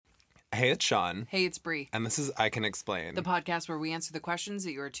Hey, it's Sean. Hey, it's Bree. And this is I Can Explain. The podcast where we answer the questions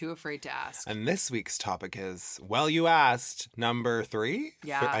that you are too afraid to ask. And this week's topic is, well, you asked, number 3?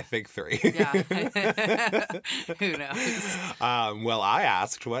 Yeah. I think 3. Yeah. Who knows? Well, I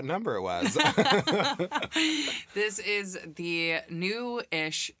asked what number it was. This is the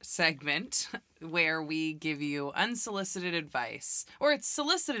new-ish segment where we give you unsolicited advice. Or it's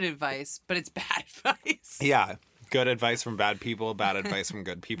solicited advice, but it's bad advice. Yeah. Good advice from bad people, bad advice from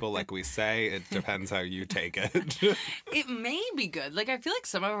good people. Like we say, it depends how you take it. It may be good. Like, I feel like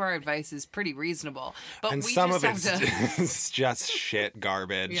some of our advice is pretty reasonable. But And we some just of have it's just shit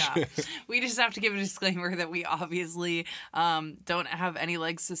garbage. Yeah. We just have to give a disclaimer that we obviously don't have any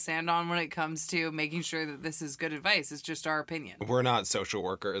legs to stand on when it comes to making sure that this is good advice. It's just our opinion. We're not social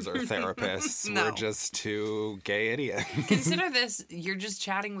workers or therapists. No. We're just two gay idiots. Consider this, you're just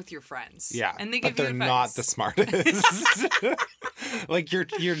chatting with your friends. Yeah, And they but give you they're advice. not the smartest. Like you're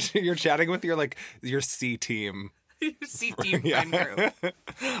chatting with your C team. C team Yeah. friend group.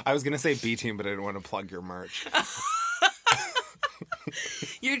 I was gonna say B team, but I didn't want to plug your merch.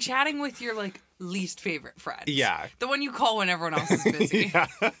 You're chatting with your least favorite friend. Yeah. The one you call when everyone else is busy. Yeah.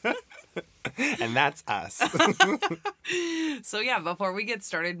 And that's us. So yeah, before we get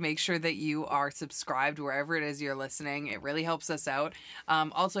started, make sure that you are subscribed wherever it is you're listening. It really helps us out.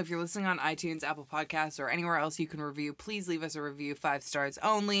 Also, if you're listening on iTunes, Apple Podcasts, or anywhere else you can review, please leave us a review, 5 stars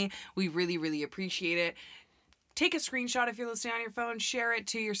only. We really, really appreciate it. Take a screenshot if you're listening on your phone, share it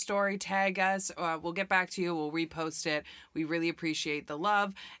to your story, tag us. We'll get back to you. We'll repost it. We really appreciate the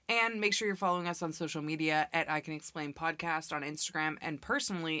love. And make sure you're following us on social media at I Can Explain Podcast on Instagram, and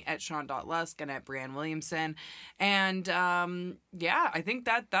personally at Sean.Lusk and at Brianne Williamson. And yeah, I think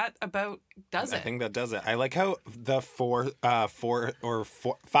that about does it. I think that does it. I like how the 5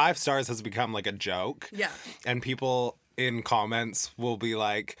 stars has become like a joke. Yeah. And people in comments will be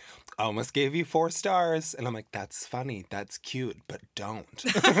like, almost gave you 4 stars. And I'm like, that's funny. That's cute, but don't.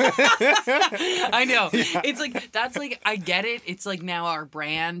 I know. Yeah. It's like, that's like, I get it. It's like now our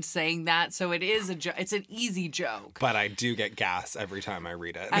brand saying that. So it is it's an easy joke. But I do get gas every time I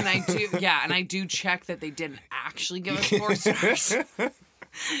read it. And I do, yeah. And I do check that they didn't actually give us 4 stars.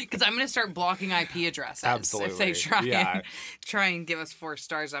 Because I'm going to start blocking IP addresses. Absolutely. If they try and give us 4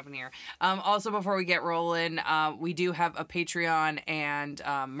 stars up in here. Also, before we get rolling, we do have a Patreon and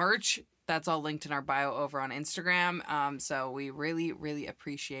merch. That's all linked in our bio over on Instagram. So we really, really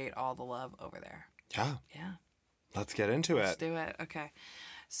appreciate all the love over there. Yeah. Yeah. Let's get into Let's do it. Okay.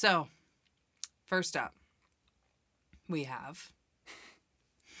 So, first up, we have...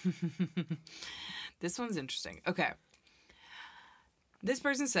 This one's interesting. Okay. This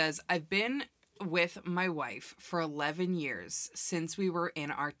person says, I've been with my wife for 11 years since we were in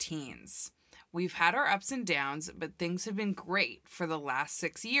our teens. We've had our ups and downs, but things have been great for the last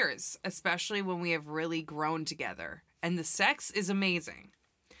 6 years, especially when we have really grown together. And the sex is amazing.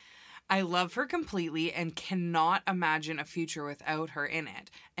 I love her completely and cannot imagine a future without her in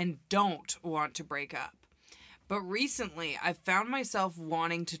it, and don't want to break up. But recently, I've found myself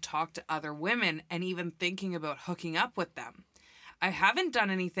wanting to talk to other women and even thinking about hooking up with them. I haven't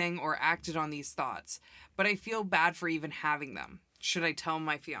done anything or acted on these thoughts, but I feel bad for even having them. Should I tell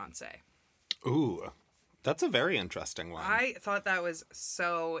my fiance? Ooh, that's a very interesting one. I thought that was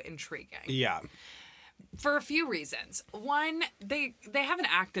so intriguing. Yeah. For a few reasons. One, they haven't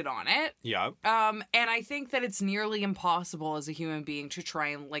acted on it. Yeah. And I think that it's nearly impossible as a human being to try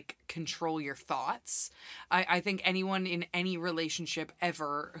and control your thoughts. I think anyone in any relationship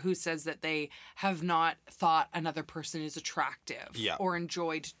ever who says that they have not thought another person is attractive or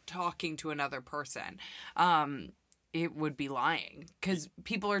enjoyed talking to another person, it would be lying, because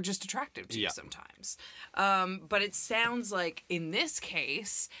people are just attractive to you sometimes. But it sounds like in this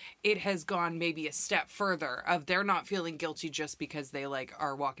case, it has gone maybe a step further of they're not feeling guilty just because they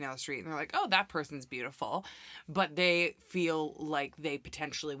are walking down the street and they're like, oh, that person's beautiful. But they feel like they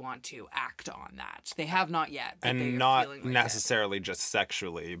potentially want to act on that. They have not yet. But And not necessarily just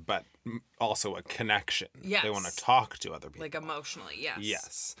sexually, but also a connection. Yes. They want to talk to other people. Emotionally, yes.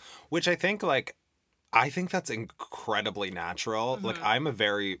 Yes. Which I think I think that's incredibly natural. Mm-hmm. I'm a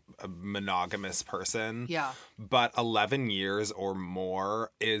very monogamous person. Yeah. But 11 years or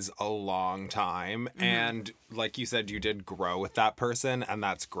more is a long time. Mm-hmm. And like you said, you did grow with that person, and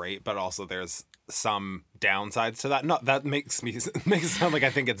that's great. But also there's some downsides to that. No, that makes it sound like I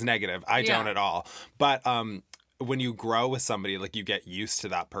think it's negative. I don't at all. But when you grow with somebody, you get used to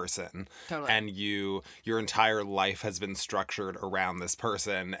that person. Totally. And your entire life has been structured around this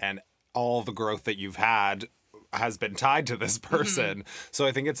person, and all the growth that you've had has been tied to this person. Mm-hmm. So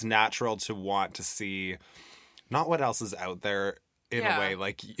I think it's natural to want to see not what else is out there in a way,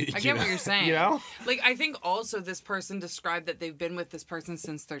 like, I get what you're saying. You know? Like, I think also this person described that they've been with this person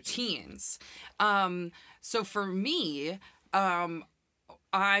since their teens. So for me, I'm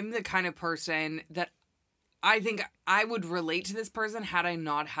the kind of person that I think I would relate to this person had I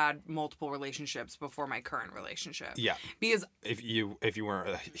not had multiple relationships before my current relationship. Yeah. Because if you weren't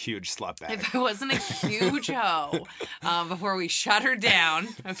a huge slut bag. if I wasn't a huge hoe before we shut her down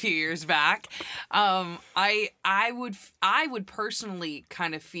a few years back, I would personally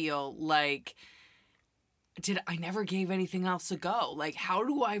kind of feel like, I never gave anything else a go. Like, how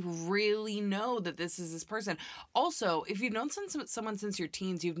do I really know that this is this person? Also, if you've known someone since your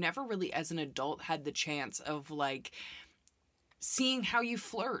teens, you've never really, as an adult, had the chance of, like, seeing how you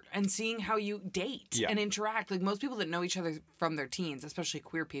flirt and seeing how you date and interact. Like, most people that know each other from their teens, especially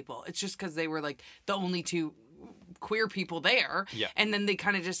queer people, it's just because they were, like, the only two queer people there, and then they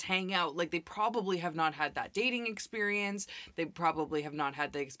kind of just hang out. Like, they probably have not had that dating experience. They probably have not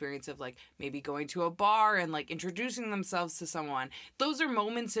had the experience of, like, maybe going to a bar and, like, introducing themselves to someone. Those are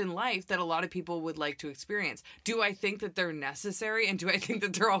moments in life that a lot of people would like to experience. Do I think that they're necessary, and do I think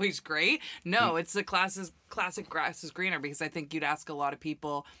that they're always great? No, it's the classic grass is greener, because I think you'd ask a lot of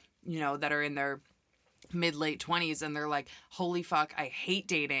people, you know, that are in their mid-late 20s, and they're like, holy fuck, I hate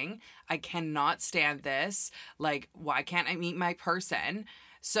dating. I cannot stand this. Like, why can't I meet my person?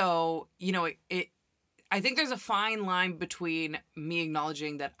 So, you know, I think there's a fine line between me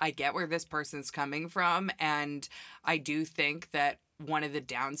acknowledging that I get where this person's coming from, and I do think that one of the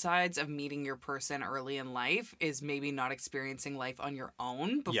downsides of meeting your person early in life is maybe not experiencing life on your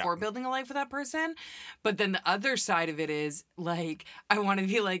own before building a life with that person. But then the other side of it is, like, I want to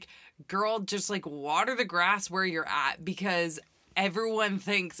be like, girl, just, like, water the grass where you're at, because everyone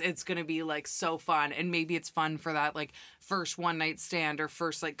thinks it's going to be, like, so fun. And maybe it's fun for that, like, first one night stand or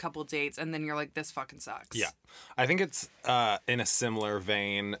first, like, couple dates. And then you're like, this fucking sucks. Yeah. I think it's in a similar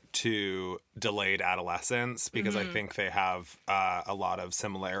vein to delayed adolescence, because I think they have a lot of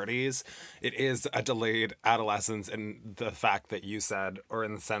similarities. It is a delayed adolescence in the fact that you said, or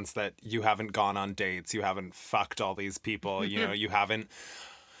in the sense that you haven't gone on dates, you haven't fucked all these people, you know, you haven't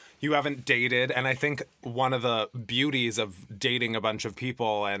dated. And I think one of the beauties of dating a bunch of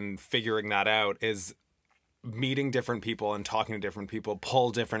people and figuring that out is meeting different people and talking to different people pull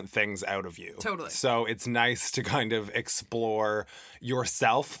different things out of you. Totally. So it's nice to kind of explore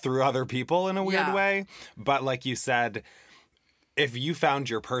yourself through other people in a weird way. But like you said, if you found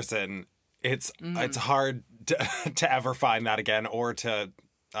your person, it's hard to ever find that again, or to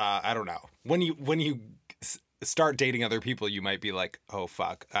I don't know. When you start dating other people, you might be like, oh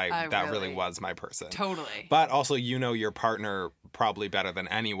fuck, that really was my person. Totally. But also, you know your partner probably better than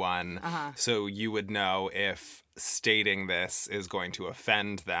anyone, so you would know if stating this is going to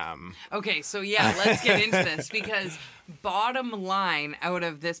offend them. Okay, so yeah, let's get into this, because bottom line out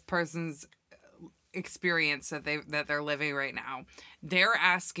of this person's experience that they're living right now, they're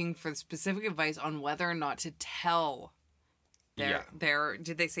asking for specific advice on whether or not to tell their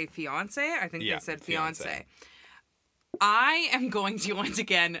did they say fiance? I think they said fiance. I am going to, once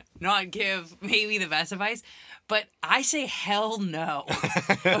again, not give maybe the best advice, but I say hell no.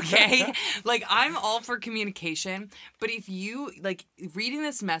 Okay? Like, I'm all for communication, but if you, like, reading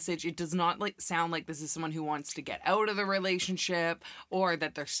this message, it does not, like, sound like this is someone who wants to get out of the relationship, or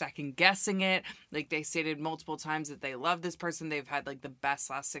that they're second guessing it. Like, they stated multiple times that they love this person. They've had, like, the best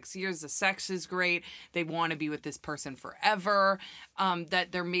last 6 years. The sex is great. They want to be with this person forever.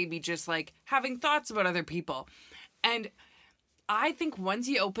 That they're maybe just, like, having thoughts about other people. And I think once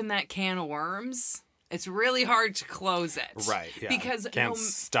you open that can of worms, it's really hard to close it. Right, yeah. Because can't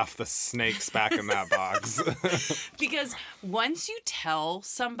stuff the snakes back in that box. Because once you tell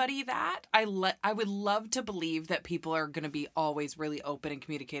somebody that, I would love to believe that people are going to be always really open and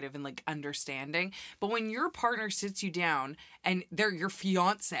communicative and, like, understanding. But when your partner sits you down and they're your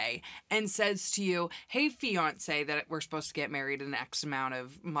fiance and says to you, hey, fiance, that we're supposed to get married in X amount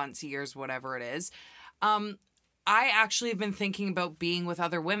of months, years, whatever it is, I actually have been thinking about being with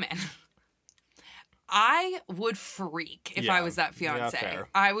other women. I would freak if I was that fiance. Yeah,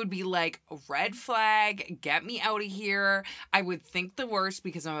 I would be like, red flag, get me out of here. I would think the worst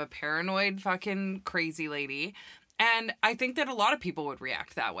because I'm a paranoid fucking crazy lady. And I think that a lot of people would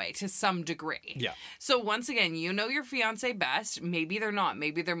react that way to some degree. Yeah. So once again, you know your fiance best. Maybe they're not.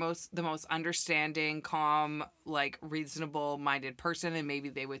 Maybe they're the most understanding, calm, like, reasonable-minded person, and maybe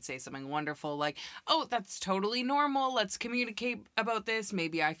they would say something wonderful like, oh, that's totally normal. Let's communicate about this.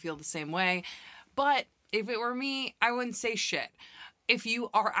 Maybe I feel the same way. But if it were me, I wouldn't say shit. If you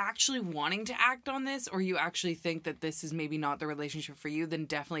are actually wanting to act on this, or you actually think that this is maybe not the relationship for you, then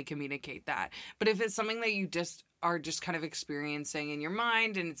definitely communicate that. But if it's something that you just are just kind of experiencing in your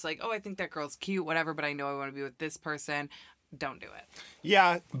mind, and it's like, oh, I think that girl's cute, whatever, but I know I want to be with this person. Don't do it.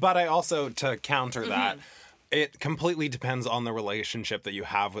 Yeah, but I also, to counter that, it completely depends on the relationship that you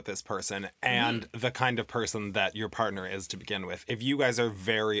have with this person and the kind of person that your partner is to begin with. If you guys are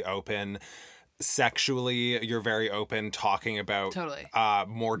very open sexually, you're very open talking about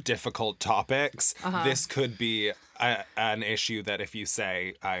more difficult topics, this could be an issue that if you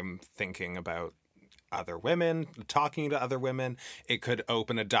say, I'm thinking about other women, talking to other women, it could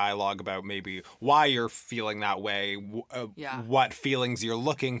open a dialogue about maybe why you're feeling that way, what feelings you're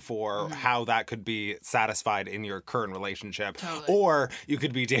looking for, how that could be satisfied in your current relationship. Or you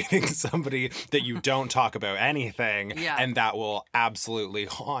could be dating somebody that you don't talk about anything, and that will absolutely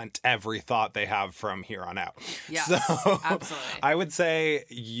haunt every thought they have from here on out. Yes, so absolutely. I would say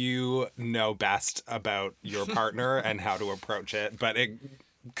you know best about your partner and how to approach it, but it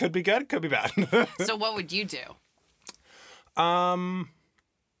could be good, could be bad. So what would you do? I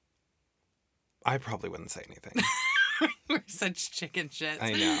probably wouldn't say anything. We're such chicken shits.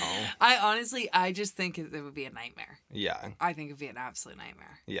 I know. I just think it would be a nightmare. Yeah. I think it'd be an absolute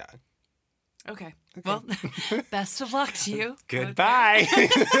nightmare. Yeah. Okay. Well, best of luck to you. Goodbye.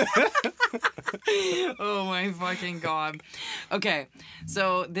 Oh my fucking God. Okay.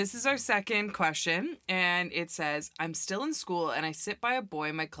 So this is our second question, and it says, I'm still in school and I sit by a boy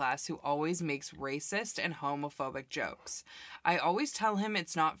in my class who always makes racist and homophobic jokes. I always tell him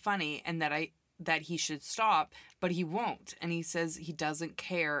it's not funny and that he should stop, but he won't. And he says he doesn't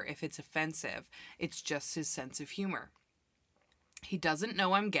care if it's offensive. It's just his sense of humor. He doesn't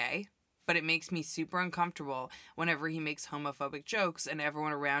know I'm gay, but it makes me super uncomfortable whenever he makes homophobic jokes and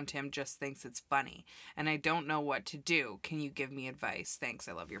everyone around him just thinks it's funny. And I don't know what to do. Can you give me advice? Thanks.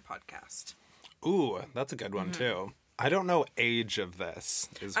 I love your podcast. Ooh, that's a good one too. I don't know age of this.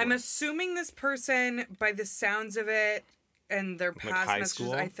 I'm assuming this person, by the sounds of it and their past high messages,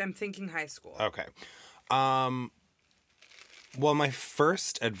 school? I'm thinking high school. Okay. Well, my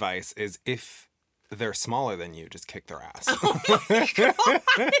first advice is if they're smaller than you, just kick their ass. Oh my God.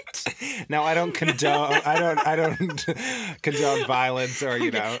 Now, I don't condone condone violence or,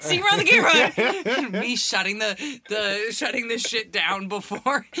 See, we're on the camera. Me shutting the shit down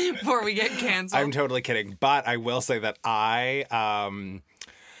before we get canceled. I'm totally kidding, but I will say that I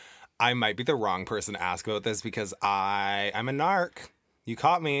might be the wrong person to ask about this because I'm a narc. You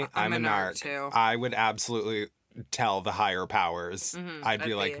caught me. I'm a narc too. I would absolutely tell the higher powers. I'd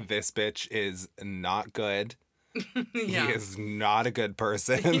be like, this bitch is not good. He is not a good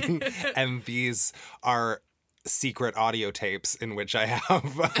person. And these are secret audio tapes in which I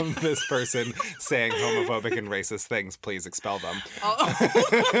have this person saying homophobic and racist things. Please expel them. Oh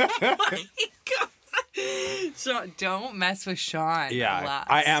my God. So don't mess with Sean. Yeah, alas.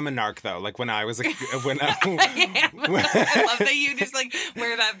 I am a narc though. Like when I was I love that you just like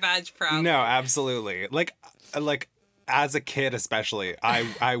wear that badge proudly. No, absolutely. Like as a kid especially,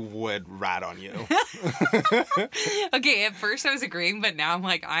 I would rat on you. Okay, at first I was agreeing, but now I'm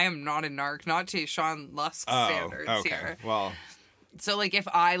like, I am not a narc, not to Sean Lusk standards here. Well, so like if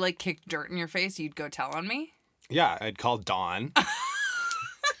I like kicked dirt in your face, you'd go tell on me? Yeah, I'd call Dawn.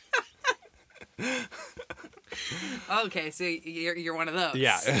 Okay, so you're one of those.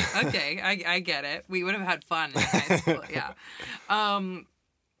 Yeah. Okay, I get it. We would have had fun in high school. Yeah.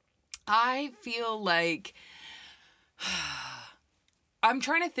 I feel like I'm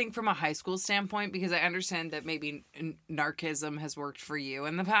trying to think from a high school standpoint because I understand that maybe narcissism has worked for you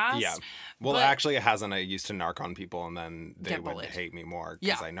in the past. Yeah. Well, actually, it hasn't. I used to narc on people, and then they would bullied. hate me more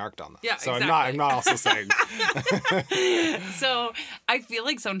because I narked on them. Yeah, so exactly. I'm not also saying. So I feel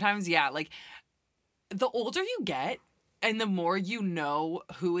like sometimes, like the older you get, and the more you know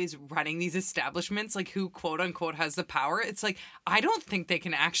who is running these establishments, like who quote unquote has the power, it's like, I don't think they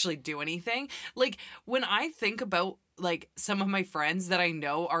can actually do anything. Like when I think about like some of my friends that I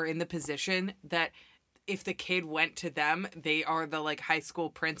know are in the position that if the kid went to them, they are the like high school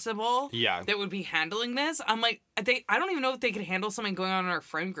principal that would be handling this. I'm like, I don't even know if they could handle something going on in our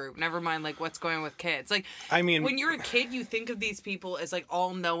friend group. Never mind like what's going on with kids. Like, I mean, when you're a kid, you think of these people as like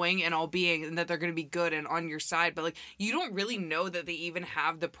all knowing and all being and that they're going to be good and on your side. But like, you don't really know that they even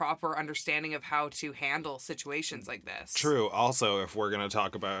have the proper understanding of how to handle situations like this. True. Also, if we're going to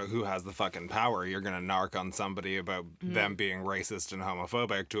talk about who has the fucking power, you're going to narc on somebody about them being racist and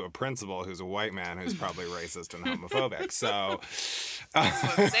homophobic to a principal who's a white man who's probably incredibly racist and homophobic. So, That's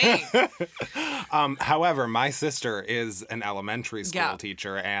what I'm saying. however, my sister is an elementary school Yeah.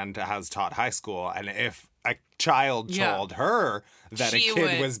 teacher and has taught high school. And if a child Yeah. told her that She a kid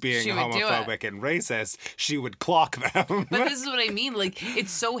would- was being she would do it. homophobic and racist, she would clock them. But this is what I mean. Like,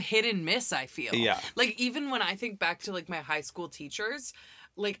 it's so hit and miss, I feel. Yeah. Like, even when I think back to, like, my high school teachers,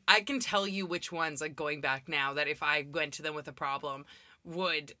 like, I can tell you which ones, like, going back now, that if I went to them with a problem,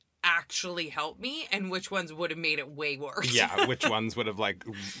 would actually help me, and which ones would have made it way worse. Yeah, which ones would have like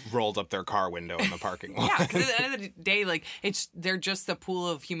rolled up their car window in the parking lot? Yeah, because at the end of the day, like, they're just the pool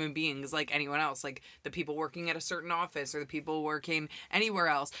of human beings like anyone else. Like, the people working at a certain office or the people working anywhere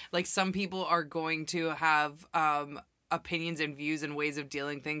else. Like, some people are going to have opinions and views and ways of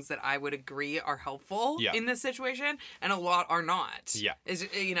dealing things that I would agree are helpful Yeah. in this situation, and a lot are not. Yeah. Is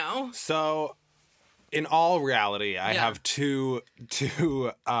it, you know? So, in all reality, I Yeah. have two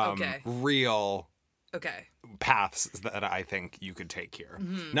Okay. real Okay. paths that I think you could take here.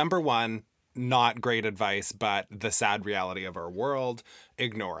 Mm-hmm. Number one, not great advice, but the sad reality of our world,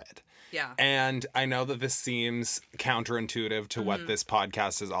 ignore it. Yeah. And I know that this seems counterintuitive to Mm-hmm. what this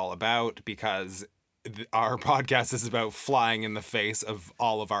podcast is all about, because our podcast is about flying in the face of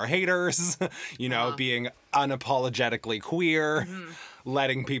all of our haters, you know, Uh-huh. being unapologetically queer, Mm-hmm.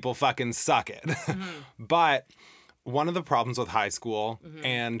 letting people fucking suck it. But one of the problems with high school,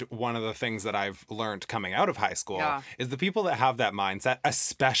 and one of the things that I've learned coming out of high school, Yeah. is the people that have that mindset,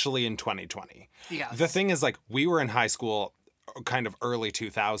 especially in 2020. Yes. The thing is, like, we were in high school kind of early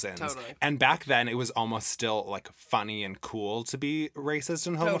 2000s. Totally. And back then it was almost still like funny and cool to be racist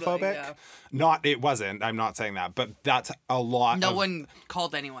and Totally, homophobic. yeah. It wasn't, I'm not saying that, but that's a lot No of... one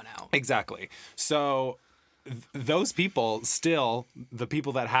called anyone out. Exactly. So those people still, the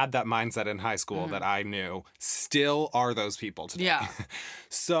people that had that mindset in high school that I knew, still are those people today. Yeah.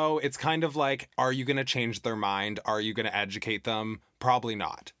 So it's kind of like, are you going to change their mind? Are you going to educate them? Probably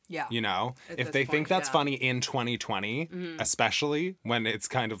not. Yeah. You know, At if this they think point, that's yeah. funny in 2020, especially when it's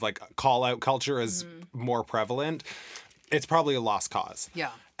kind of like call out culture is more prevalent, it's probably a lost cause. Yeah.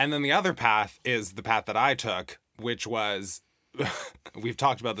 And then the other path is the path that I took, which was, we've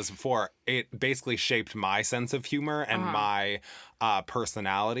talked about this before, it basically shaped my sense of humor and my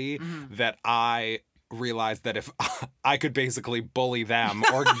personality, that I realized that if I could basically bully them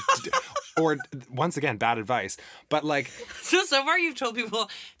or once again, bad advice, but like, So far you've told people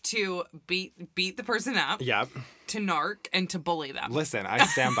to beat the person up, yeah, to narc, and to bully them. listen, I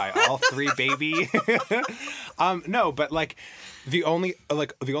stand by all three, baby. No, but like the only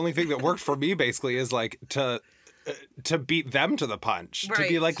thing that worked for me basically is like to beat them to the punch, to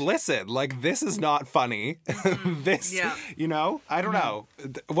be Right. like, listen, like, this is not funny. This, Yeah. you know, I don't know.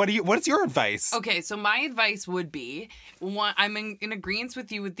 What's your advice? Okay, so my advice would be, one, I'm in agreement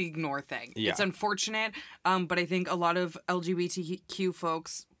with you with the ignore thing. Yeah. It's unfortunate, but I think a lot of LGBTQ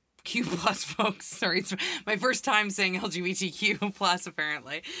folks, Q plus folks, sorry, it's my first time saying LGBTQ plus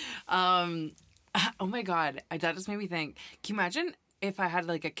apparently. Oh my God, that just made me think. Can you imagine if I had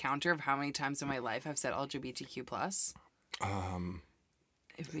like a counter of how many times in my life I've said LGBTQ plus?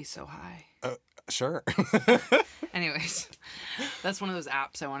 It would be so high. Sure. Anyways, that's one of those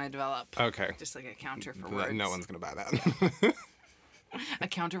apps I want to develop. Okay. Just like a counter for words. No one's gonna buy that. A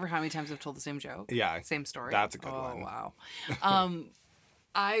counter for how many times I've told the same joke. Yeah. Same story. That's a good oh, one. Wow.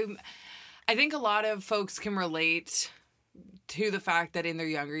 I think a lot of folks can relate to the fact that in their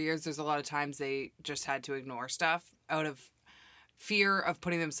younger years, there's a lot of times they just had to ignore stuff out of fear of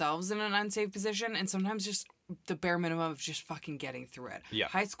putting themselves in an unsafe position, and sometimes just the bare minimum of just fucking getting through it. Yeah.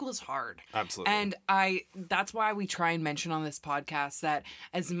 High school is hard. Absolutely. And that's why we try and mention on this podcast that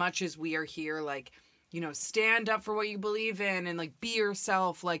as much as we are here, like, you know, stand up for what you believe in and like be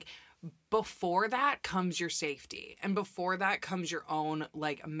yourself, like, before that comes your safety, and before that comes your own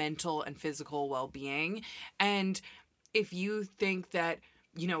like mental and physical well-being. And if you think that,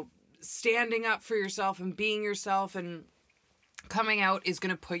 you know, standing up for yourself and being yourself and coming out is going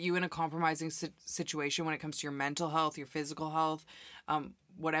to put you in a compromising situation when it comes to your mental health, your physical health,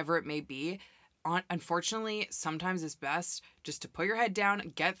 whatever it may be, unfortunately, sometimes it's best just to put your head down,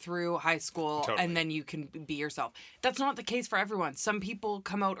 get through high school, Totally. and then you can be yourself. That's not the case for everyone. Some people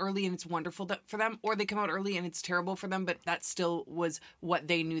come out early and it's wonderful for them, or they come out early and it's terrible for them, but that still was what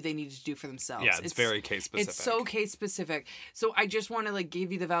they knew they needed to do for themselves. Yeah, it's very case specific. It's so case specific. So I just want to like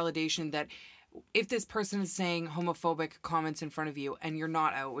give you the validation that if this person is saying homophobic comments in front of you and you're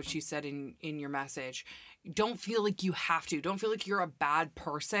not out, which you said in your message, don't feel like you have to. Don't feel like you're a bad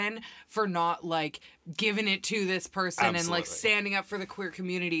person for not like giving it to this person and like Absolutely. standing up for the queer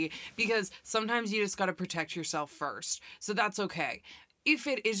community, because sometimes you just got to protect yourself first. So that's okay. if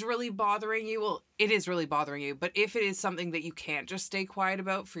it is really bothering you, well, it is really bothering you, but if it is something that you can't just stay quiet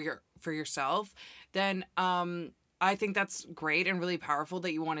about for yourself, then I think that's great and really powerful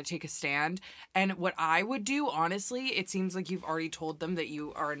that you want to take a stand. And what I would do, honestly, it seems like you've already told them that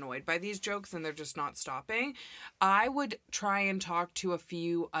you are annoyed by these jokes and they're just not stopping. I would try and talk to a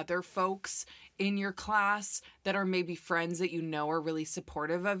few other folks in your class that are maybe friends that you know are really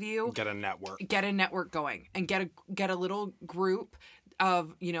supportive of you. Get a network. Get a network going and get a little group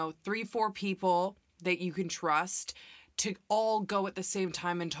of, 3-4 people that you can trust to all go at the same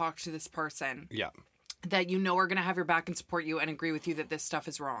time and talk to this person. Yeah. That you know are going to have your back and support you and agree with you that this stuff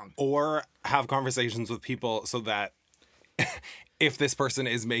is wrong. Or have conversations with people so that if this person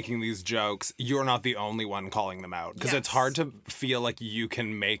is making these jokes, you're not the only one calling them out. Because it's hard to feel like you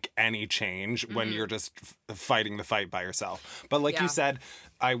can make any change when you're just fighting the fight by yourself. But like you said,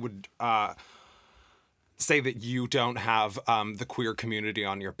 I would say that you don't have the queer community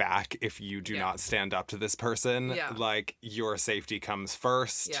on your back if you do not stand up to this person. Yeah. Like, your safety comes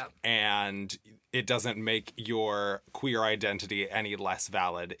first, and it doesn't make your queer identity any less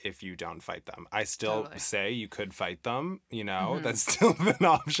valid if you don't fight them. I still say you could fight them, that's still an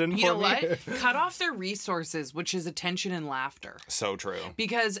option for me. You know what? Cut off their resources, which is attention and laughter. So true.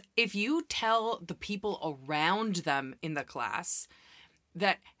 Because if you tell the people around them in the class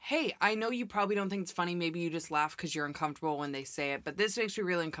that, hey, I know you probably don't think it's funny. Maybe you just laugh because you're uncomfortable when they say it, but this makes me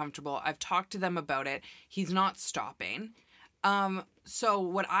really uncomfortable. I've talked to them about it. He's not stopping. So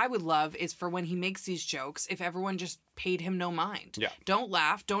what I would love is for when he makes these jokes, if everyone just paid him no mind. Yeah. Don't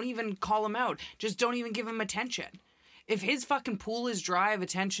laugh. Don't even call him out. Just don't even give him attention. If his fucking pool is dry of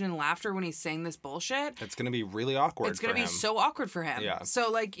attention and laughter when he's saying this bullshit, it's going to be really awkward. It's going to be so awkward for him. Yeah.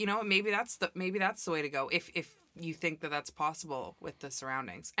 So like, maybe that's the way to go. If you think that that's possible with the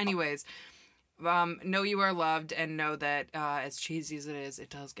surroundings. Anyways, know you are loved and know that as cheesy as it is, it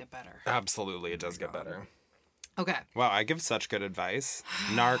does get better. Absolutely, it does get better. Okay. Wow, I give such good advice.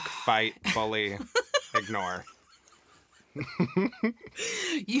 Narc, fight, bully, ignore.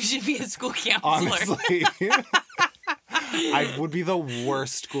 You should be a school counselor. Honestly. I would be the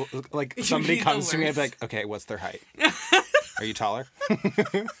worst school. Like, somebody comes to me, I'd be like, okay, what's their height? Are you taller?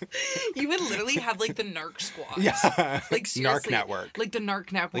 You would literally have like the narc squad. Yeah. Like, seriously. Narc network. Like the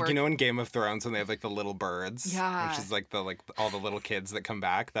narc network. Like, in Game of Thrones when they have like the little birds? Yeah. Which is like all the little kids that come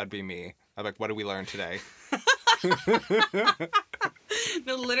back. That'd be me. I'm like, what did we learn today?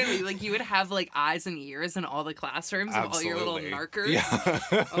 No, literally, like you would have like eyes and ears in all the classrooms of all your little narkers.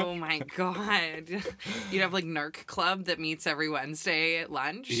 Yeah. Oh my god. You'd have like narc club that meets every Wednesday at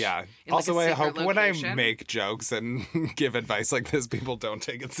lunch. Yeah. In, also, like, I hope location. when I make jokes and give advice like this, people don't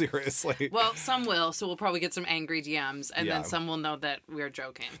take it seriously. Well, some will, so we'll probably get some angry DMs, and then some will know that we're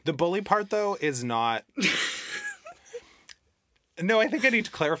joking. The bully part, though, is not... No, I think I need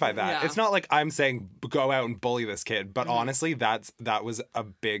to clarify that. Yeah. It's not like I'm saying go out and bully this kid, but honestly, that was a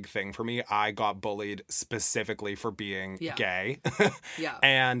big thing for me. I got bullied specifically for being gay. Yeah.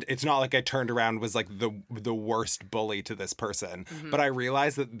 And it's not like I turned around and was like the worst bully to this person, but I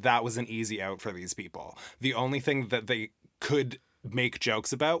realized that was an easy out for these people. The only thing that they could make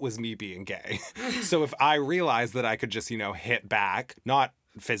jokes about was me being gay. So if I realized that I could just, hit back, not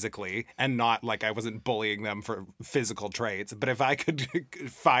physically, and not like I wasn't bullying them for physical traits, but if I could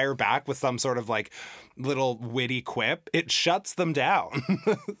fire back with some sort of like little witty quip, it shuts them down.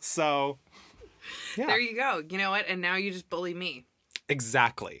 So yeah. There you go. You know what? And now you just bully me.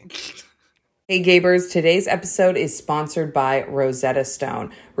 Exactly. Hey Gabers, today's episode is sponsored by Rosetta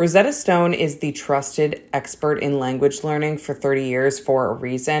Stone. Rosetta Stone is the trusted expert in language learning for 30 years for a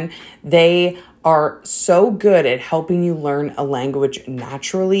reason. They are so good at helping you learn a language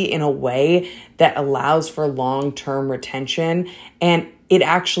naturally in a way that allows for long-term retention, and it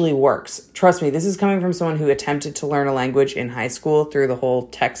actually works. Trust me, this is coming from someone who attempted to learn a language in high school through the whole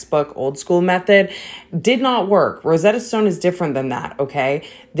textbook, old school method. Did not work. Rosetta Stone is different than that, okay?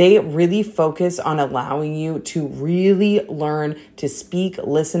 They really focus on allowing you to really learn to speak,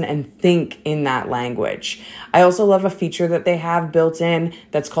 listen, and think in that language. I also love a feature that they have built in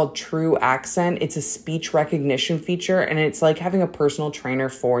that's called True Accent. It's a speech recognition feature, and it's like having a personal trainer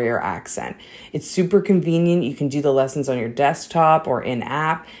for your accent. It's super convenient. You can do the lessons on your desktop or in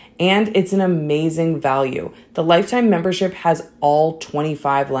app, and it's an amazing value. The lifetime membership has all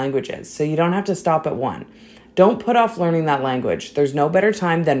 25 languages, so you don't have to stop at one. Don't put off learning that language. There's no better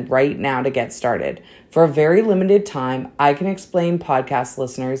time than right now to get started. For a very limited time, I Can Explain podcast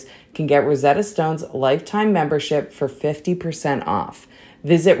listeners can get Rosetta Stone's lifetime membership for 50% off.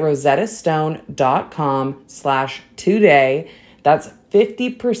 Visit rosettastone.com/today That's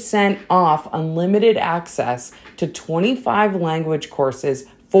 50% off unlimited access to 25 language courses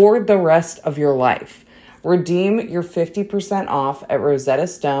for the rest of your life. Redeem your 50% off at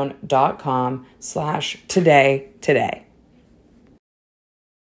rosettastone.com/today.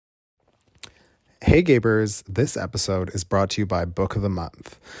 Hey Gabers, this episode is brought to you by Book of the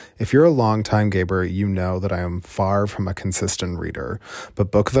Month. If you're a longtime Gaber, you know that I am far from a consistent reader,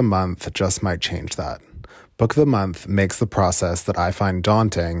 but Book of the Month just might change that. Book of the Month makes the process that I find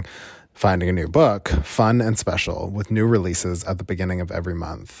daunting, finding a new book, fun and special, with new releases at the beginning of every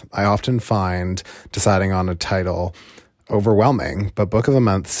month. I often find deciding on a title overwhelming, but Book of the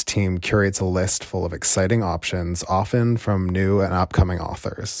Month's team curates a list full of exciting options, often from new and upcoming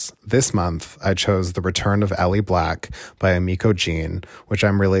authors. This month, I chose The Return of Ellie Black by Emiko Jean, which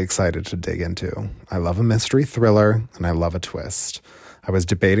I'm really excited to dig into. I love a mystery thriller, and I love a twist. I was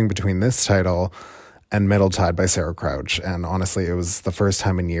debating between this title and Middle Tide by Sarah Crouch, and honestly, it was the first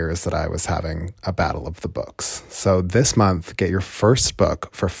time in years that I was having a battle of the books. So this month, get your first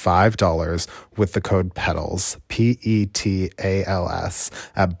book for $5 with the code PETALS, PETALS,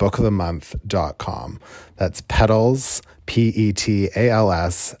 at bookofthemonth.com. That's PETALS,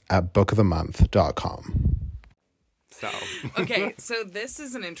 PETALS, at bookofthemonth.com. Okay, so this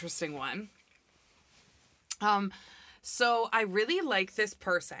is an interesting one. So I really like this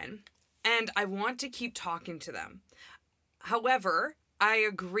person, and I want to keep talking to them. However, I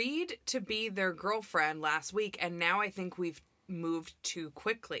agreed to be their girlfriend last week, and now I think we've moved too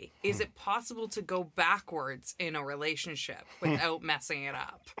quickly. Is it possible to go backwards in a relationship without messing it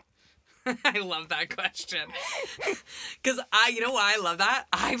up? I love that question. Because you know why I love that?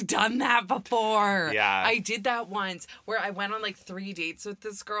 I've done that before. Yeah. I did that once where I went on like 3 dates with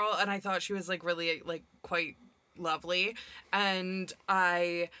this girl, and I thought she was like really like quite lovely, and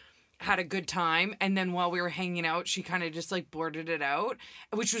I had a good time, and then while we were hanging out, she kind of just like blurted it out,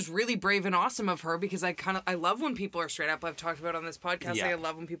 which was really brave and awesome of her, because I love when people are straight up. I've talked about on this podcast, Yeah. I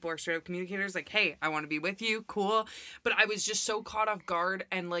love when people are straight up communicators, like, hey, I want to be with you, cool. But I was just so caught off guard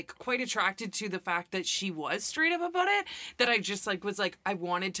and like quite attracted to the fact that she was straight up about it, that I just like was like, I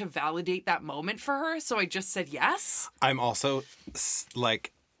wanted to validate that moment for her, so I just said yes. I'm also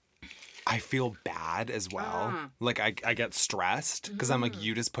like, I feel bad as well. Like I get stressed because I'm like,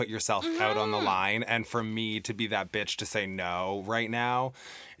 you just put yourself out on the line, and for me to be that bitch to say no right now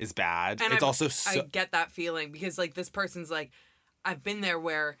is bad. And It's I also so get that feeling, because like this person's like, I've been there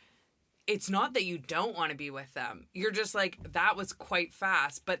where it's not that you don't want to be with them. You're just like, that was quite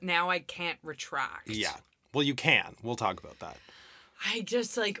fast, but now I can't retract. yeah. Well, you can. We'll talk about that. I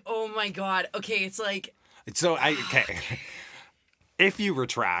just like, oh my God. Okay, it's like, So okay. If you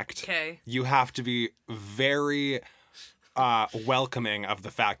retract, okay, you have to be very welcoming of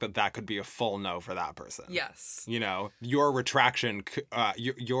the fact that that could be a full no for that person. yes. You know, your retraction,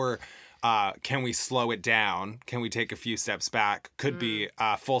 your can we slow it down? Can we take a few steps back? Could be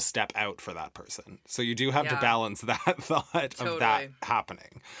a full step out for that person. So you do have to Yeah. balance that thought of that Totally.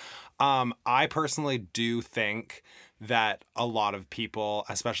 happening. I personally do think that a lot of people,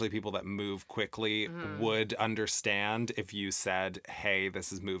 especially people that move quickly, would understand if you said, hey,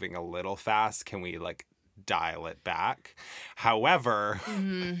 this is moving a little fast. Can we like dial it back? However,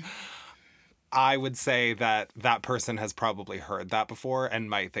 I would say that that person has probably heard that before and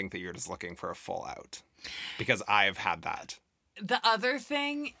might think that you're just looking for a full out, because I've had that. The other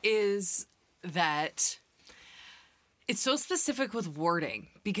thing is that it's so specific with wording,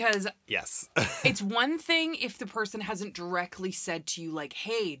 because Yes. it's one thing if the person hasn't directly said to you, like,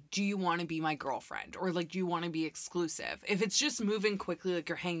 hey, do you want to be my girlfriend? Or, like, do you want to be exclusive? If it's just moving quickly, like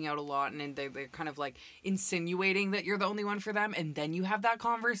you're hanging out a lot and they're kind of, like, insinuating that you're the only one for them, and then you have that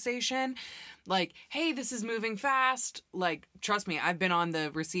conversation, like, hey, this is moving fast. Like, trust me, I've been on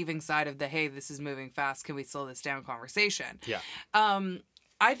the receiving side of the, hey, this is moving fast, can we slow this down conversation. Yeah.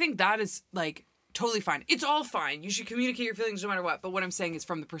 I think that is, like, totally fine. It's all fine. You should communicate your feelings no matter what. But what I'm saying is,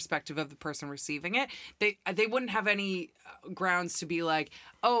 from the perspective of the person receiving it, they wouldn't have any grounds to be like,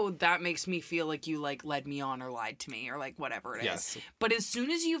 oh, that makes me feel like you like led me on or lied to me or like whatever it is. Yes. But as soon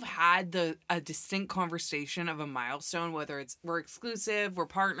as you've had a distinct conversation of a milestone, whether it's we're exclusive, we're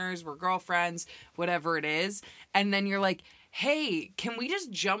partners, we're girlfriends, whatever it is, and then you're like, hey, can we just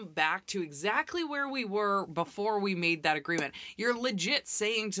jump back to exactly where we were before we made that agreement? You're legit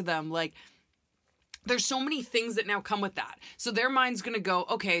saying to them, like, there's so many things that now come with that. So their mind's going to go,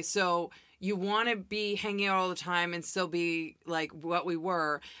 okay, so you want to be hanging out all the time and still be like what we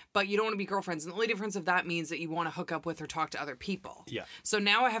were, but you don't want to be girlfriends. And the only difference of that means that you want to hook up with or talk to other people. Yeah. So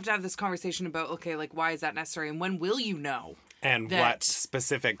now I have to have this conversation about, okay, like, why is that necessary? And when will you know And what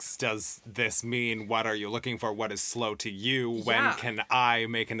specifics does this mean? What are you looking for? What is slow to you? When can I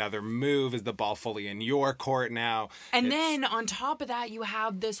make another move? Is the ball fully in your court now? And then on top of that, you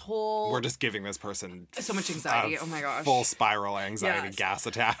have this whole... We're just giving this person so much anxiety. Oh my gosh. Full spiral anxiety gas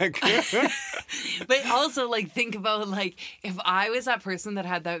attack. But also, like, think about, like, if I was that person that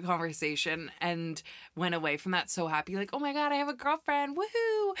had that conversation and went away from that so happy, like, oh my God, I have a girlfriend,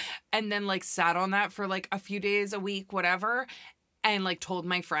 woohoo! And then, like, sat on that for, like, a few days, a week, whatever, and, like, told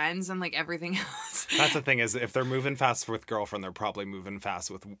my friends and, like, everything else. That's the thing is, if they're moving fast with girlfriend, they're probably moving fast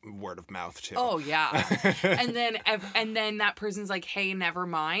with word of mouth, too. Oh, yeah. and then that person's like, hey, never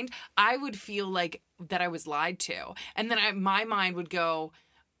mind. I would feel like that I was lied to. And then my mind would go...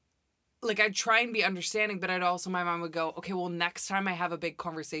 Like, I'd try and be understanding, but my mind would go, okay, well, next time I have a big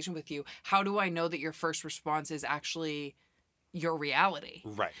conversation with you, how do I know that your first response is actually your reality?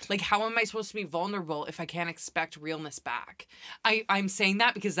 Right. Like, how am I supposed to be vulnerable if I can't expect realness back? I'm saying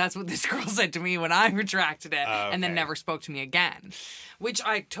that because that's what this girl said to me when I retracted it and then never spoke to me again, which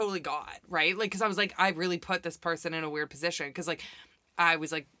I totally got, right? Like, because I was like, I really put this person in a weird position because, like, I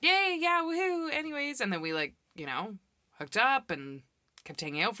was like, yay, yeah, woohoo, anyways. And then we, like, you know, hooked up and... kept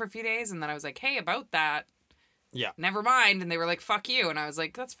hanging out for a few days, and then I was like, hey, about that, never mind. And they were like, fuck you. And I was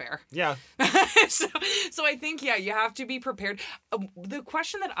like, that's fair. Yeah. So I think, you have to be prepared. The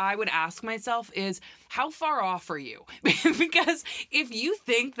question that I would ask myself is, how far off are you? Because if you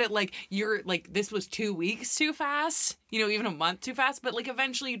think that, like, you're, like, this was 2 weeks too fast, you know, even a month too fast, but, like,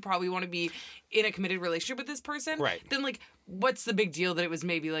 eventually you'd probably want to be in a committed relationship with this person. Right. Then, like, what's the big deal that it was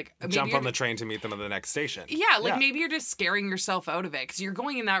maybe, like... Jump on the train to meet them at the next station. Yeah, like, maybe you're just scaring yourself out of it, because you're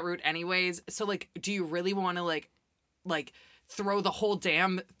going in that route anyways. So, like, do you really want to, like, throw the whole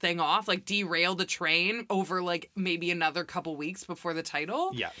damn thing off? Like, derail the train over, like, maybe another couple weeks before the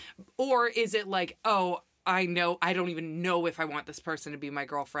title? Yeah. Or is it like, oh... I don't even know if I want this person to be my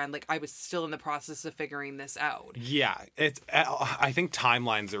girlfriend. Like, I was still in the process of figuring this out. Yeah. I think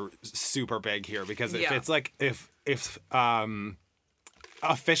timelines are super big here because if it's like, if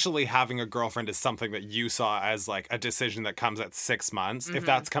officially having a girlfriend is something that you saw as like a decision that comes at 6 months, if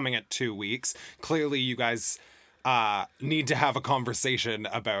that's coming at 2 weeks, clearly you guys need to have a conversation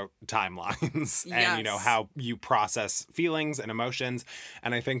about timelines and, you know, how you process feelings and emotions.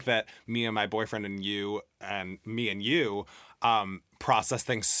 And I think that me and my boyfriend and me and you process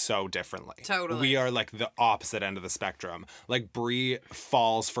things so differently. Totally. We are like the opposite end of the spectrum. Like, Brie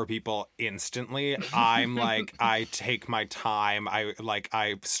falls for people instantly. I'm like, I take my time.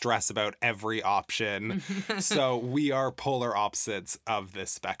 I stress about every option. So we are polar opposites of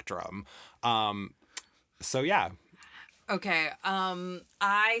this spectrum. So, yeah. Okay.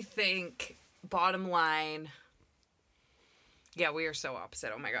 I think, bottom line, we are so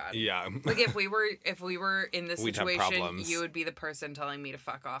opposite. Oh my God. Yeah. Like, if we were in this We'd have situation, problems. you would be the person telling me to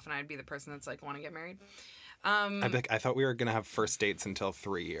fuck off, and I'd be the person that's like, want to get married. I thought we were going to have first dates until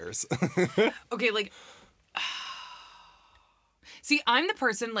 3 years. Okay, like... See, I'm the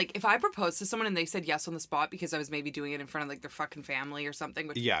person, like, if I proposed to someone and they said yes on the spot because I was maybe doing it in front of, like, their fucking family or something,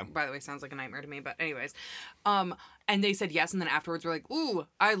 which, by the way, sounds like a nightmare to me, but anyways, and they said yes, and then afterwards were like, ooh,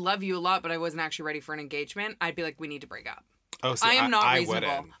 I love you a lot, but I wasn't actually ready for an engagement, I'd be like, we need to break up. Oh, see, I am not reasonable.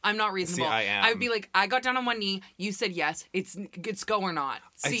 Wouldn't. I'm not reasonable. See, I am. I would be like, I got down on one knee, you said yes, it's go or not.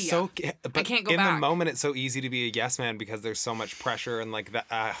 See ya. But I can't go in back. the moment, it's so easy to be a yes man because there's so much pressure and, like,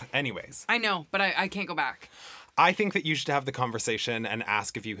 that. Anyways. I know, but I can't go back. I think that you should have the conversation and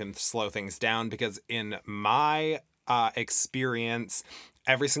ask if you can slow things down, because in my experience,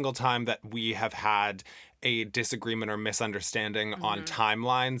 every single time that we have had a disagreement or misunderstanding on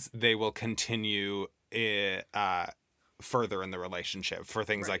timelines, they will continue further in the relationship for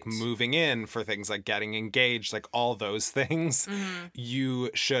things like moving in, for things like getting engaged, like all those things. You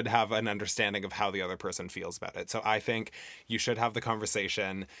should have an understanding of how the other person feels about it. So I think you should have the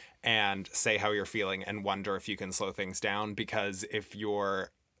conversation and say how you're feeling and wonder if you can slow things down, because if you're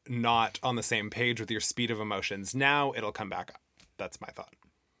not on the same page with your speed of emotions now, it'll come back up. That's my thought.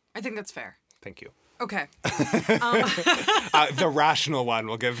 I think that's fair. Thank you. Okay. The rational one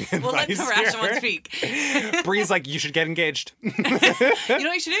will give you advice. We'll let the rational one speak. Bree's like, you should get engaged. You know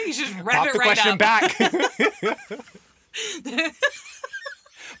what you should do? You should just wrap Pop it the right question up. back.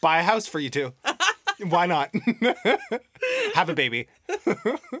 Buy a house for you two. Why not? Have a baby.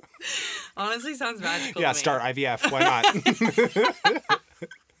 Honestly, sounds magical. Yeah, to me. start IVF. Why not?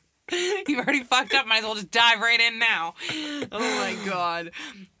 You've already fucked up. Might as well just dive right in now. Oh my God.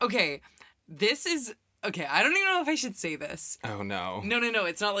 Okay. This is... Okay, I don't even know if I should say this. Oh, no. No.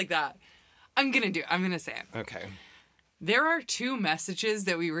 It's not like that. I'm going to say it. Okay. There are 2 messages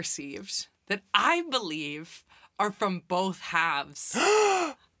that we received that I believe are from both halves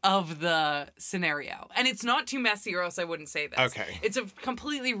of the scenario. And it's not too messy or else I wouldn't say this. Okay. It's a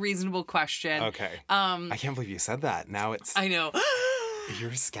completely reasonable question. Okay. I can't believe you said that. Now it's... I know.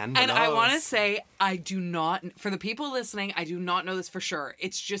 You're scandalous. And I want to say, I do not, for the people listening, I do not know this for sure.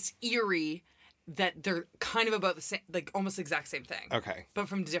 It's just eerie that they're kind of about the same, like almost exact same thing. Okay. But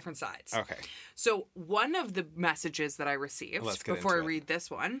from different sides. Okay. So one of the messages that I received, before I read this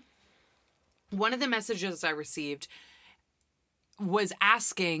one of the messages I received was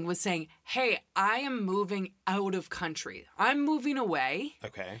saying, hey, I am moving out of country. I'm moving away.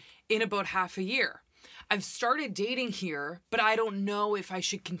 Okay. In about half a year. I've started dating here, but I don't know if I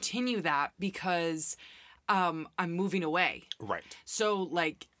should continue that because I'm moving away. Right. So,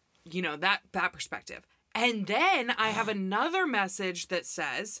 like, you know, that perspective. And then I have another message that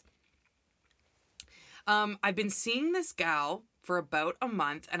says, I've been seeing this gal for about a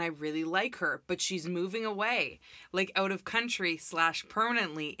month and I really like her, but she's moving away, like out of country /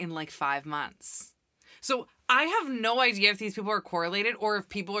 permanently in like 5 months. So I have no idea if these people are correlated or if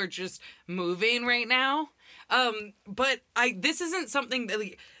people are just moving right now. But this isn't something that,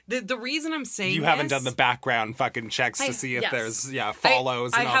 like, the reason I'm saying you haven't done the background fucking checks to see if there's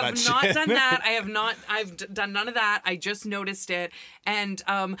follows and all that shit. I have not done that. I've done none of that. I just noticed it. And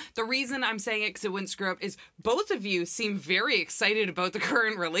the reason I'm saying it, because it wouldn't screw up, is both of you seem very excited about the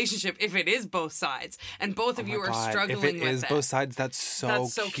current relationship if it is both sides. And both of you are struggling with it. If it is both sides, that's so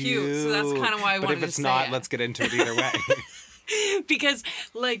cute. So that's kind of why I wanted to say it. But if it's not, let's get into it either way. Because,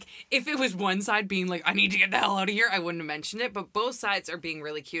 like, if it was one side being like, I need to get the hell out of here, I wouldn't have mentioned it. But both sides are being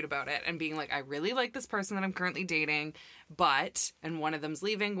really cute about it and being like, I really like this person that I'm currently dating, but, and one of them's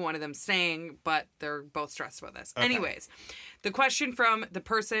leaving, one of them's staying, but they're both stressed about this. Okay. Anyways, the question from the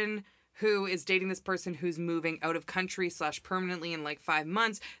person who is dating this person who's moving out of country / permanently in like 5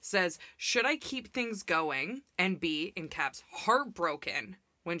 months says, should I keep things going and be, in caps, heartbroken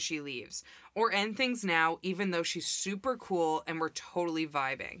when she leaves, or end things now even though she's super cool and we're totally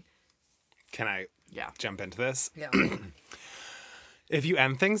vibing? Can I jump into this? Yeah. If you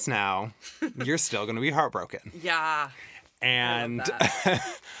end things now, you're still going to be heartbroken. Yeah. And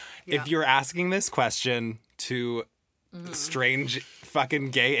if you're asking this question to strange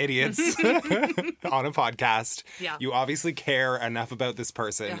fucking gay idiots on a podcast, you obviously care enough about this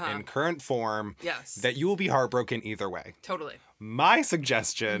person in current form that you will be heartbroken either way. Totally. My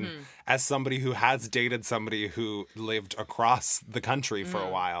suggestion, as somebody who has dated somebody who lived across the country for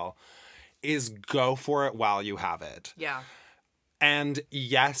a while, is go for it while you have it. Yeah. And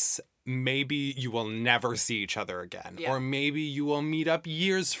yes, maybe you will never see each other again. Or maybe you will meet up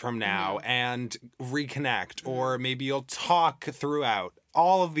years from now and reconnect. Or maybe you'll talk throughout.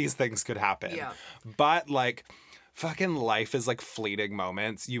 All of these things could happen. Yeah. But, like, fucking life is like fleeting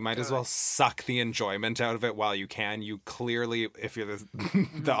moments. You might as well suck the enjoyment out of it while you can. You clearly, if you're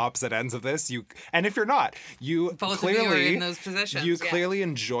the opposite ends of this, and if you're not, you both clearly of you are in those positions. You clearly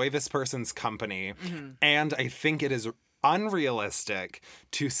enjoy this person's company. And I think it is unrealistic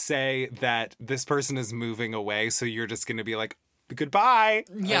to say that this person is moving away, so you're just going to be like, goodbye.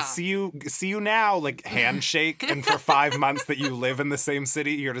 See you now. Like, handshake. And for 5 months that you live in the same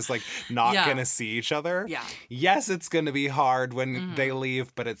city, you're just like not gonna see each other. Yeah. Yes, it's gonna be hard when they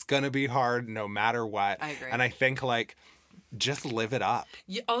leave, but it's gonna be hard no matter what. I agree. And I think, like, just live it up.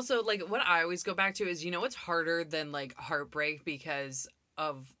 Also, like, what I always go back to is, you know, it's harder than like heartbreak because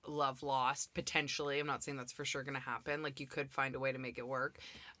of love lost, potentially. I'm not saying that's for sure gonna happen. Like, you could find a way to make it work.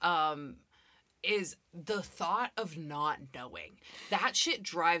 Is the thought of not knowing. That shit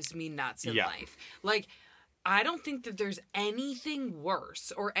drives me nuts in life. Like, I don't think that there's anything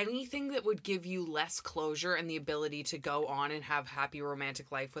worse or anything that would give you less closure and the ability to go on and have happy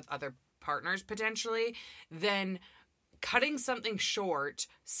romantic life with other partners potentially than cutting something short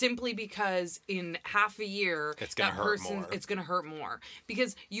simply because in half a year it's gonna hurt more.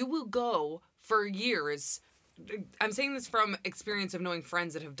 Because you will go for years. I'm saying this from experience of knowing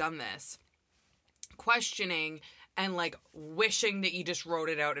friends that have done this. Questioning and like wishing that you just wrote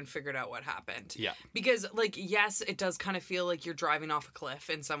it out and figured out what happened. Yeah. Because, like, yes, it does kind of feel like you're driving off a cliff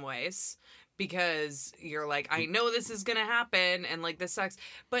in some ways. Because you're like, I know this is gonna happen, and like this sucks.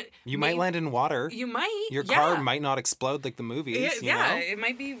 But you might land in water. You might. Your car might not explode like the movies. You know? It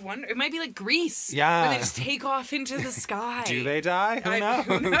might be it might be like Grease. Yeah, where they just take off into the sky. Do they die?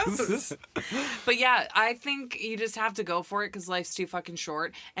 Who knows? But yeah, I think you just have to go for it because life's too fucking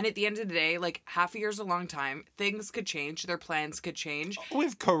short. And at the end of the day, like, half a year's a long time. Things could change. Their plans could change.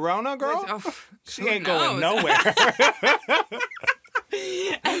 With Corona, girl, she ain't going nowhere.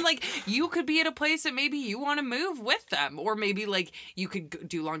 And like, you could be at a place that maybe you want to move with them. Or maybe, like, you could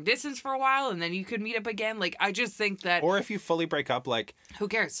do long distance for a while and then you could meet up again. Like, I just think that... Or if you fully break up, like... Who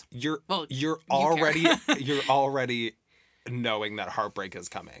cares? You're you already knowing that heartbreak is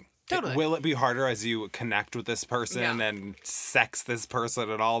coming. Totally. Will it be harder as you connect with this person Yeah. and sex this person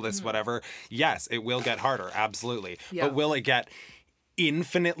and all this whatever? Yes, it will get harder, absolutely. Yeah. But will it get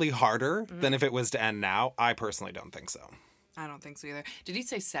infinitely harder than if it was to end now? I personally don't think so. I don't think so either. Did he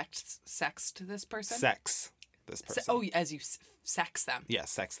say sex to this person? Sex this person. Oh, as you sex them. Yes,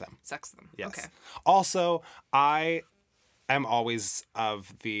 sex them. Sex them. Yes. Okay. Also, I am always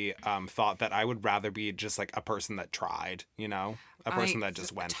of the thought that I would rather be just like a person that tried, you know? A person that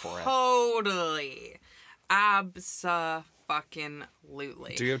just went for it. Totally.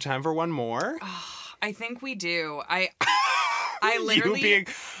 Abso-fucking-lutely. Do you have time for one more? I think we do. I literally... You being...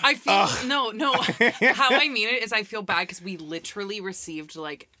 I feel... No. How I mean it is I feel bad because we literally received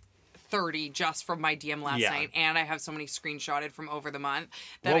like 30 just from my DM last night, and I have so many screenshotted from over the month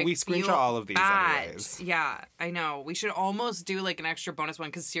that we screenshot all of these anyways. Yeah, I know. We should almost do like an extra bonus one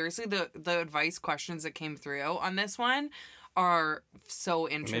because seriously, the advice questions that came through on this one are so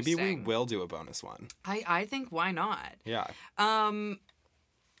interesting. Maybe we will do a bonus one. I think why not? Yeah.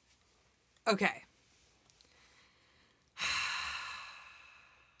 Okay.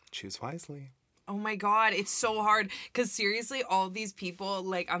 Choose wisely. Oh my God, it's so hard. Because seriously, all these people,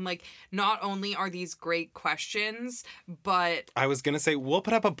 like, I'm like, not only are these great questions, but... I was going to say, we'll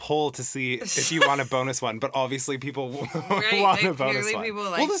put up a poll to see if you want a bonus one, but obviously people Right, want like, a bonus clearly one. people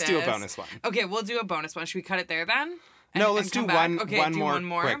like We'll just do a this. bonus one. Okay, we'll do a bonus one. Should we cut it there then? No, let's do come back? one, Okay, one do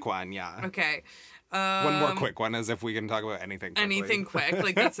more quick one, yeah. Okay. One more quick one, as if we can talk about anything quickly. Anything quick.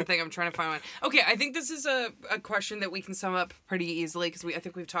 Like, that's the thing. I'm trying to find one. Okay, I think this is a question that we can sum up pretty easily because I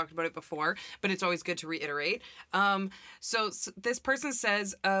think we've talked about it before, but it's always good to reiterate. So this person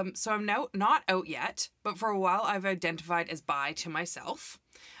says, so I'm now not out yet, but for a while I've identified as bi to myself.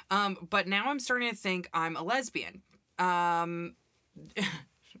 But now I'm starting to think I'm a lesbian.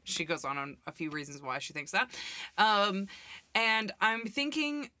 She goes on a few reasons why she thinks that. And I'm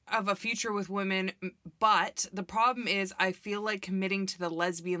thinking of a future with women, but the problem is I feel like committing to the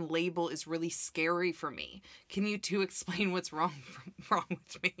lesbian label is really scary for me. Can you two explain what's wrong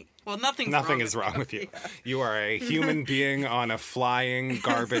with me? Well, nothing is wrong with you. Yeah. You are a human being on a flying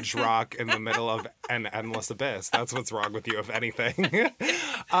garbage rock in the middle of an endless abyss. That's what's wrong with you, if anything.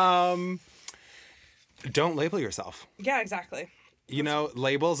 Don't label yourself. Yeah, exactly. You know,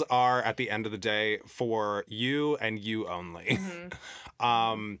 labels are, at the end of the day, for you and you only.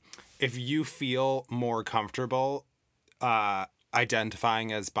 Mm-hmm. If you feel more comfortable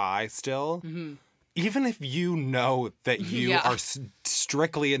identifying as bi still, even if you know that you are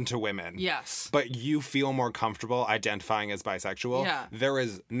strictly into women, yes, but you feel more comfortable identifying as bisexual, Yeah. there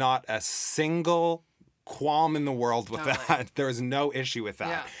is not a single qualm in the world with Totally. that. There is no issue with that.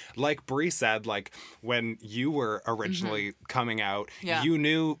 Yeah. Like Brie said, like when you were originally coming out, Yeah. you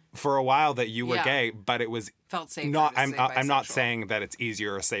knew for a while that you were Yeah. gay, but it was felt safer. not. to I'm say not bisexual. saying that it's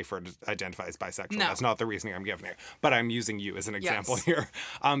easier or safer to identify as bisexual. No. That's not the reasoning I'm giving you. But I'm using you as an example Yes. here.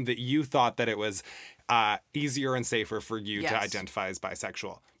 That you thought that it was easier and safer for you to Yes. identify as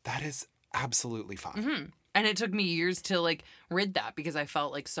bisexual. That is absolutely fine. And it took me years to like rid that because I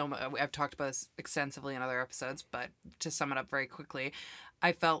felt like so much. I've talked about this extensively in other episodes, but to sum it up very quickly,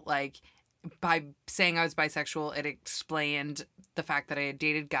 I felt like by saying I was bisexual, it explained the fact that I had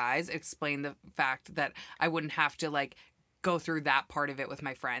dated guys. It explained the fact that I wouldn't have to like go through that part of it with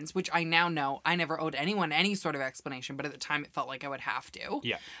my friends, which I now know I never owed anyone any sort of explanation, but at the time it felt like I would have to.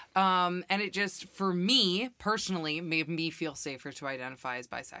 Yeah. And it just, for me personally, made me feel safer to identify as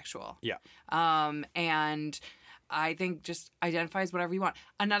bisexual. Yeah. And I think just identify as whatever you want.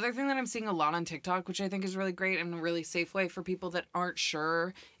 Another thing that I'm seeing a lot on TikTok, which I think is really great and a really safe way for people that aren't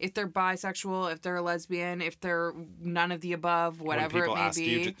sure if they're bisexual, if they're a lesbian, if they're none of the above, whatever when people it may ask be.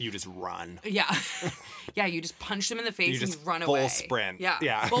 you, you just run. Yeah. Yeah, you just punch them in the face You and just you run full away. sprint. Yeah.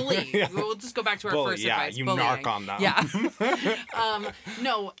 Yeah. Bully. Yeah. We'll just go back to our Bully, first yeah, advice. you Bullying. narc on them. Yeah.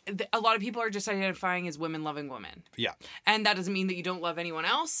 No, a lot of people are just identifying as women loving women. Yeah. And that doesn't mean that you don't love anyone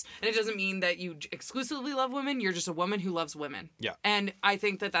else. And it doesn't mean that you exclusively love women. You're just a woman who loves women. Yeah. And I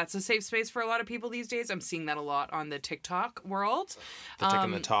think that that's a safe space for a lot of people these days. I'm seeing that a lot on the TikTok world. The tick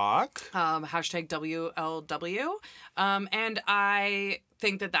and the talk. Hashtag WLW. And I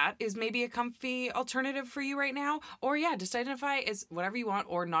think that that is maybe a comfy alternative for you right now. Or yeah, just identify as whatever you want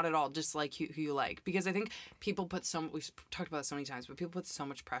or not at all, just like who you like. Because I think people put we've talked about this so many times, but people put so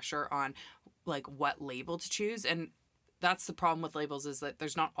much pressure on like what label to choose. And that's the problem with labels is that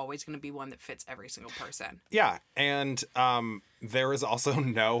there's not always going to be one that fits every single person. Yeah. And there is also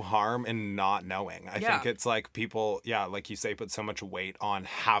no harm in not knowing. I Yeah. think it's like people, like you say, put so much weight on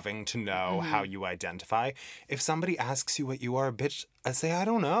having to know how you identify. If somebody asks you what you are, bitch, I say, I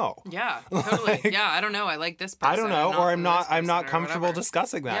don't know. Yeah, totally. Yeah, I don't know. I like this person. I don't know, or I'm not or comfortable whatever.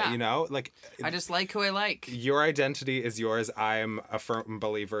 discussing that, Yeah. you know? Like, I just like who I like. your identity is yours. I'm a firm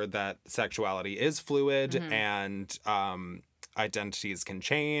believer that sexuality is fluid and identities can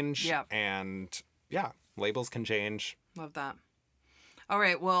change. Yeah. And labels can change. Love that. All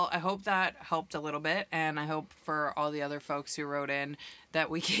right. Well, I hope that helped a little bit. And I hope for all the other folks who wrote in that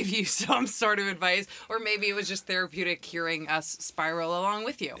we gave you some sort of advice. Or maybe it was just therapeutic hearing us spiral along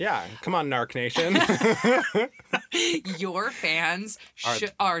with you. Yeah. Come on, Narc Nation. Your fans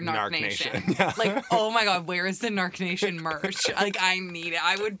are Narc Narc Nation. Nation. Yeah. Like, oh my God, where is the Narc Nation merch? Like, I need it.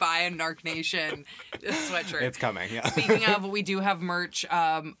 I would buy a Narc Nation sweatshirt. It's coming, yeah. Speaking of, we do have merch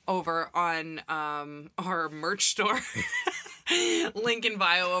over on our merch store. Link in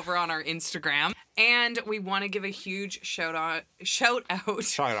bio over on our Instagram. And we want to give a huge shout out.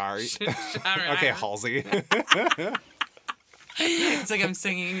 Sorry. Okay, Halsey. It's like I'm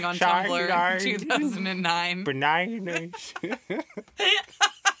singing on Sorry. Tumblr 2009. Benign.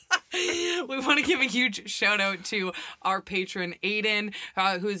 We want to give a huge shout out to our patron Aiden,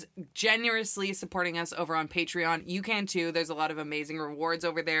 who's generously supporting us over on Patreon. You can too. There's a lot of amazing rewards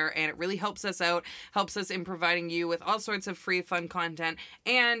over there, and it really helps us out, helps us in providing you with all sorts of free, fun content.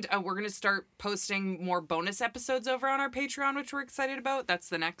 And we're going to start posting more bonus episodes over on our Patreon, which we're excited about. That's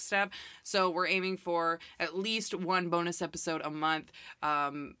the next step. So we're aiming for at least one bonus episode a month.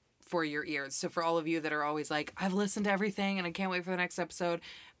 For your ears. So for all of you that are always like, I've listened to everything and I can't wait for the next episode,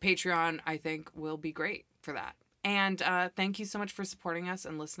 Patreon, I think, will be great for that. And thank you so much for supporting us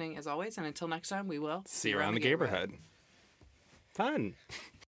and listening as always. And until next time, we will See you around the neighborhood. Fun.